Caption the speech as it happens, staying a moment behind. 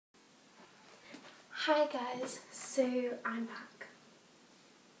Hi guys, so I'm back.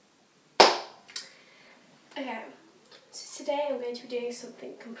 Okay, so today I'm going to be doing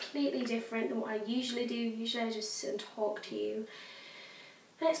something completely different than what I usually do. Usually I just sit and talk to you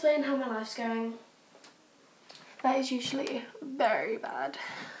and explain how my life's going. That is usually very bad,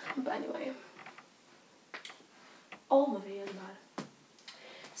 but anyway, all my videos are bad.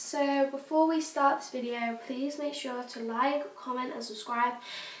 So before we start this video, please make sure to like, comment and subscribe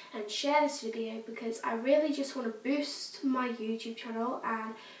and share this video because I really just want to boost my YouTube channel,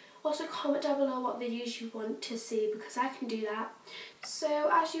 and also comment down below what videos you want to see because I can do that. So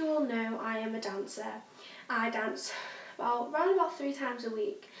as you all know, I am a dancer. I dance around about 3 times a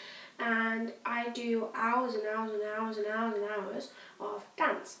week, and I do hours and hours and hours and hours and hours of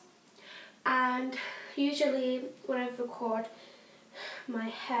dance. And usually when I record, my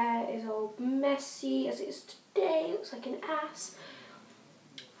hair is all messy as it is today. It looks like an ass.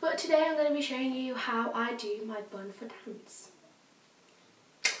 But today I'm going to be showing you how I do my bun for dance.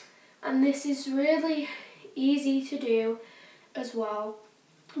 And this is really easy to do as well.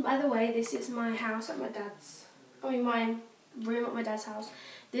 By the way, this is my house at my my room at my dad's house.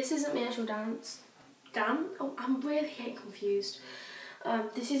 This isn't my actual dance. Oh, I'm really getting confused.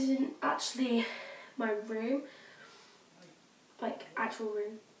 This isn't actually my room, like actual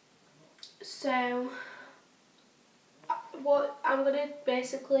room. So what I'm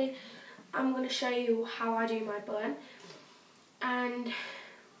gonna show you how I do my bun, and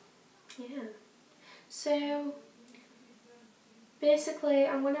yeah. So basically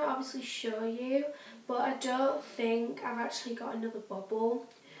I'm gonna obviously show you, but I don't think I've actually got another bubble.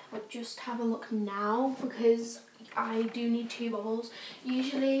 I'll just have a look now because I do need 2 bubbles.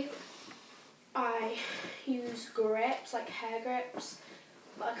 Usually I use grips, like hair grips,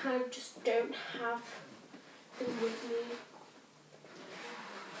 but I kind of just don't have them with me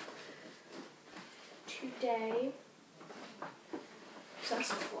today. So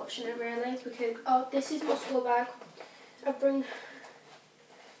that's unfortunate really, because this is my school bag. I bring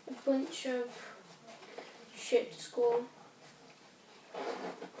a bunch of shit to school,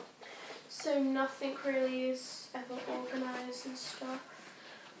 so nothing really is ever organised and stuff.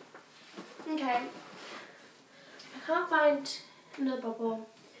 Okay, I can't find another bubble,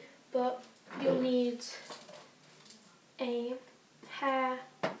 but you'll need a hair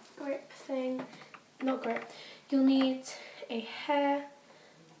grip thing, not grip, you'll need a hair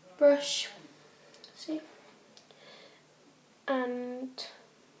brush, see, and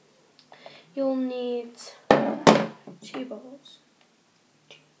you'll need 2 bubbles.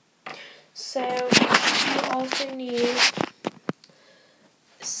 So you also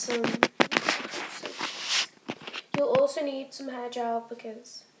need some hair gel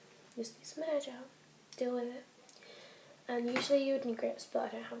because you just need some hair gel. Deal with it. And usually you would need grips, but I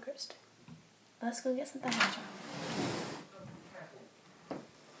don't have grips today. Let's go get some hair gel.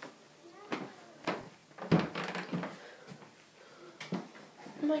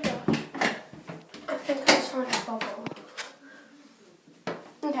 Oh my gosh, I think I just found a bubble.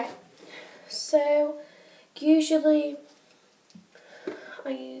 Okay, so usually I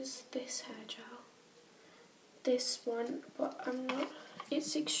use this hair gel, this one, but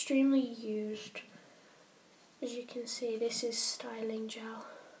it's extremely used. As you can see, this is styling gel,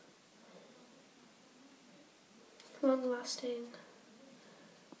 long lasting.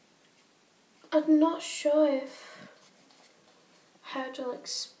 I'm not sure if hair gel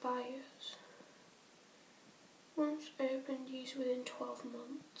expires. Once opened, use within 12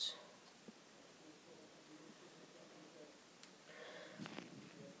 months.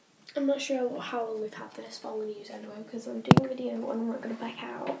 I'm not sure how long we've had this, but I'm going to use it anyway because I'm doing a video and I'm not going to back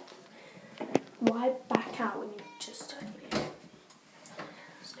out. Why back out when you just start a video?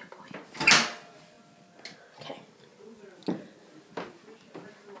 There's no point. Okay.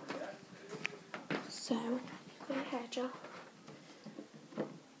 So, got a hair gel.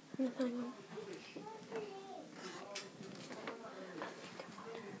 And hang on.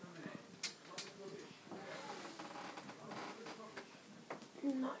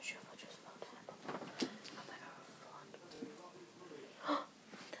 I'm not sure if I just found hair bubble. I think I found.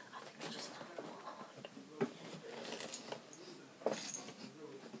 I think I just found a wand.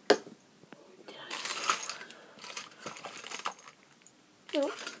 Did I?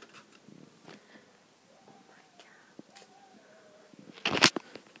 Nope.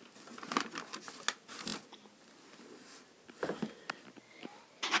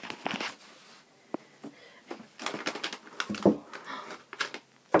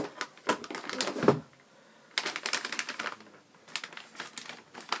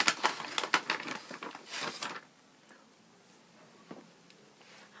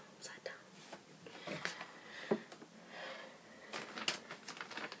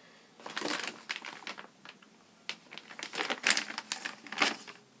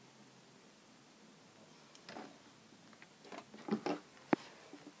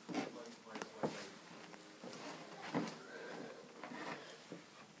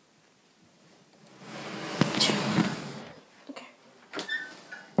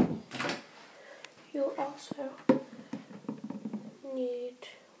 so need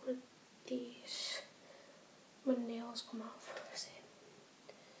one of these. My nails come off. See.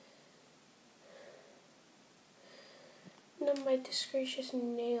 And then my disgracious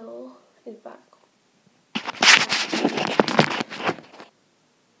nail is back.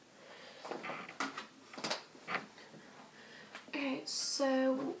 Okay,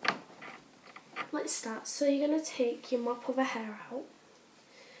 so let's start. So you're going to take your mop of a hair out.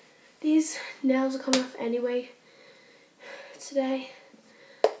 These nails are coming off anyway today.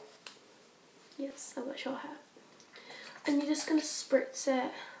 Yes, I've got short hair. And you're just going to spritz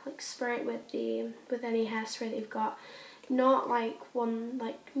it, like spray it with any hairspray that you've got. Not like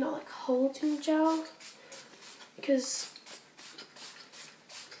not like holding gel, because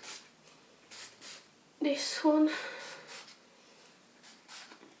this one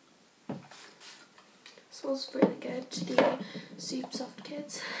smells really good, the Super Soft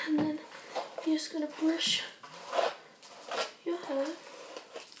Kids. And then you're just going to brush your hair.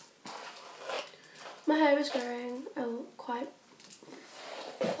 My hair is growing quite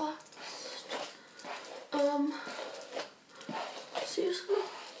fast. So you're just gonna,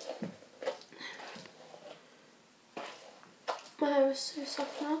 my hair is so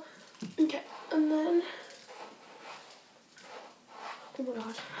soft now. Okay, and then, oh my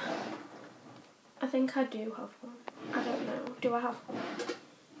god, I think I do have one. I don't know, do I have one?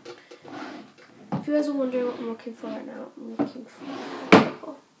 If you guys are wondering what I'm looking for right now, I'm looking for,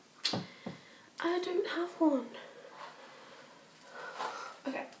 I don't have one.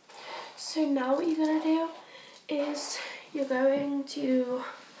 Okay, so now what you're going to do is you're going to,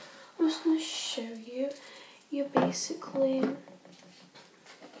 I'm just going to show you, you're basically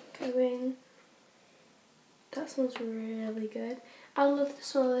going, that smells really good. I love the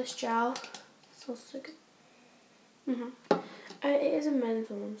smell of this gel, it smells so good. It is a men's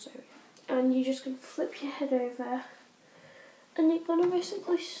one, so and you're just going to flip your head over and you're going to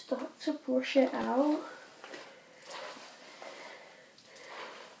basically start to brush it out.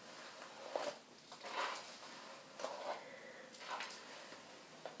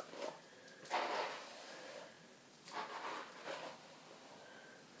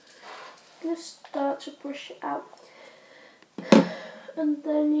 Going to start to brush it out, and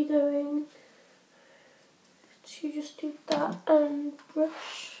then you're going to just do that and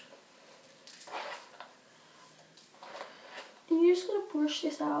brush. And you're just going to brush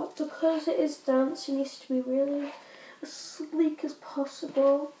this out because it is dance. It needs to be really as sleek as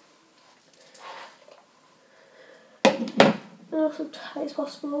possible and also tight as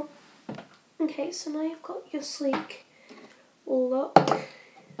possible. Okay, so now you've got your sleek look.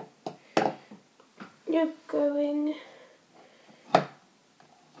 You're going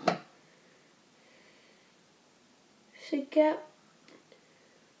to get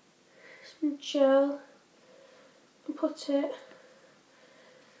some gel and put it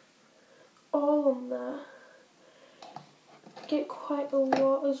all on there. Get quite a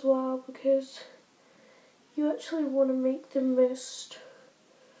lot as well because you actually want to make the most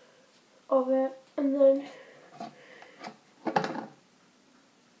of it, and then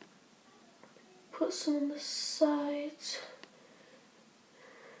put some on the sides.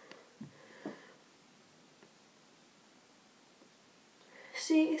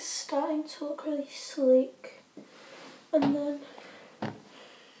 See, it's starting to look really sleek, and then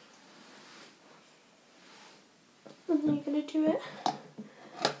you're going to do it.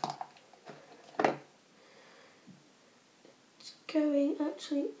 It's going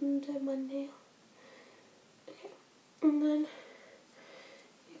actually under my nail. Okay, and then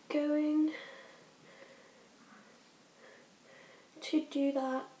you're going to do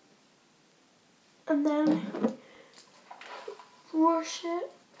that, and then brush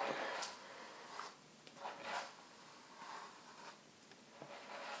it.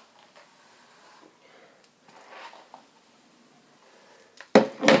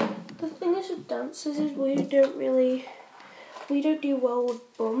 The thing is with dancers is we don't do well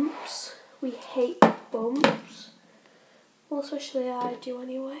with bumps. We hate bumps. Well, especially I do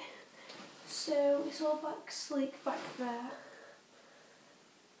anyway. So it's all back sleek back there.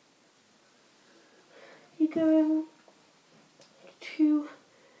 You're going to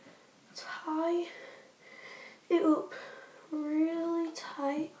tie it up really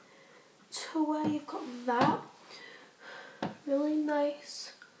tight to where you've got that really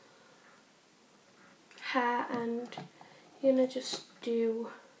nice hair, and you're going to just do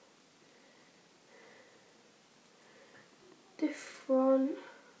the front.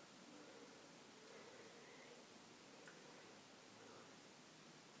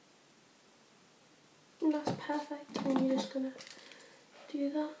 And that's perfect, and you're just going to do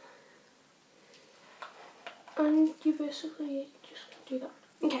that. And you basically just do that.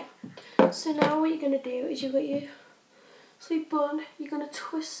 Okay, so now what you're going to do is you've got your sleeve bun, you're going to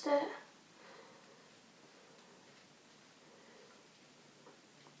twist it.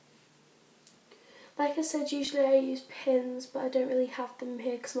 Like I said, usually I use pins, but I don't really have them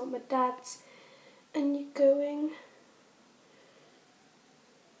here because I'm at my dad's. And you're going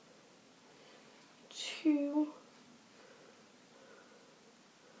to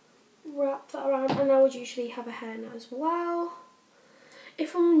wrap that around, and I would usually have a hairnet as well.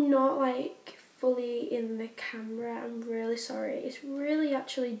 If I'm not like fully in the camera, I'm really sorry. It's really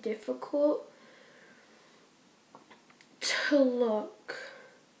actually difficult to look.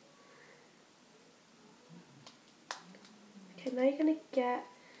 Okay, now you're going to get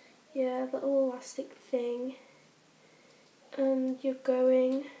your little elastic thing and you're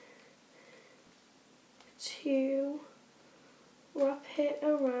going to wrap it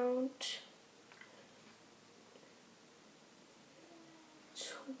around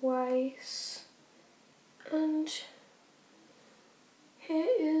twice, and here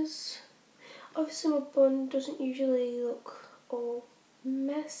is, obviously my bun doesn't usually look all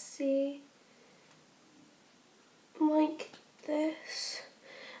messy like this,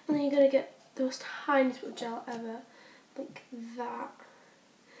 and then you're going to get the most tiniest bit of gel ever, like that.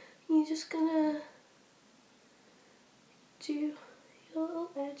 And you're just going to do your little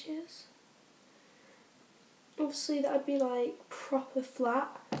edges. Obviously that would be like proper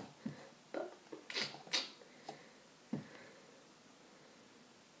flat, but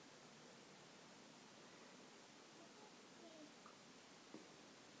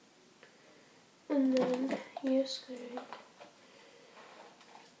and then you're just going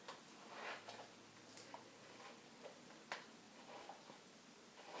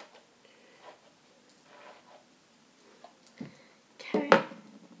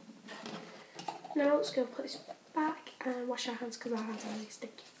now let's go put this back and wash our hands because our hands are really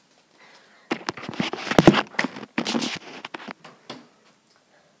sticky.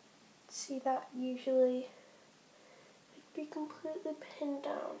 See that usually be completely pinned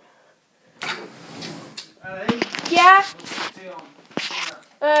down. Yeah?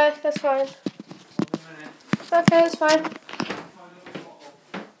 That's fine. Okay, that's fine.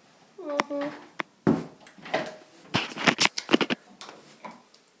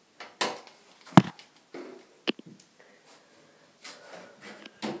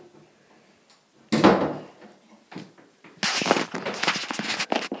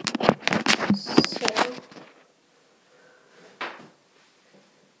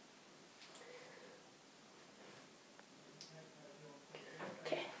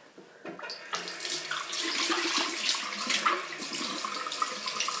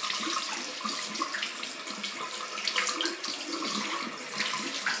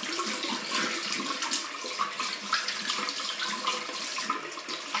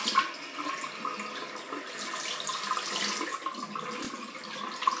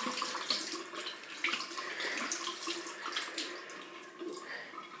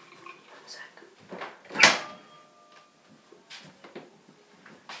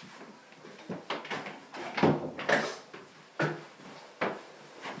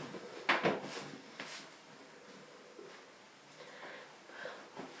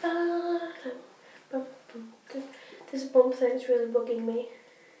 This bump thing is really bugging me.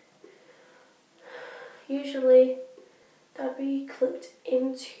 Usually that'd be clipped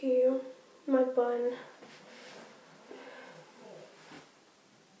into my bun.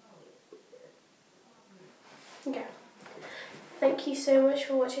 Okay. Thank you so much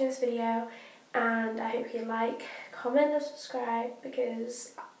for watching this video, and I hope you like, comment and subscribe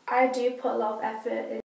because I do put a lot of effort in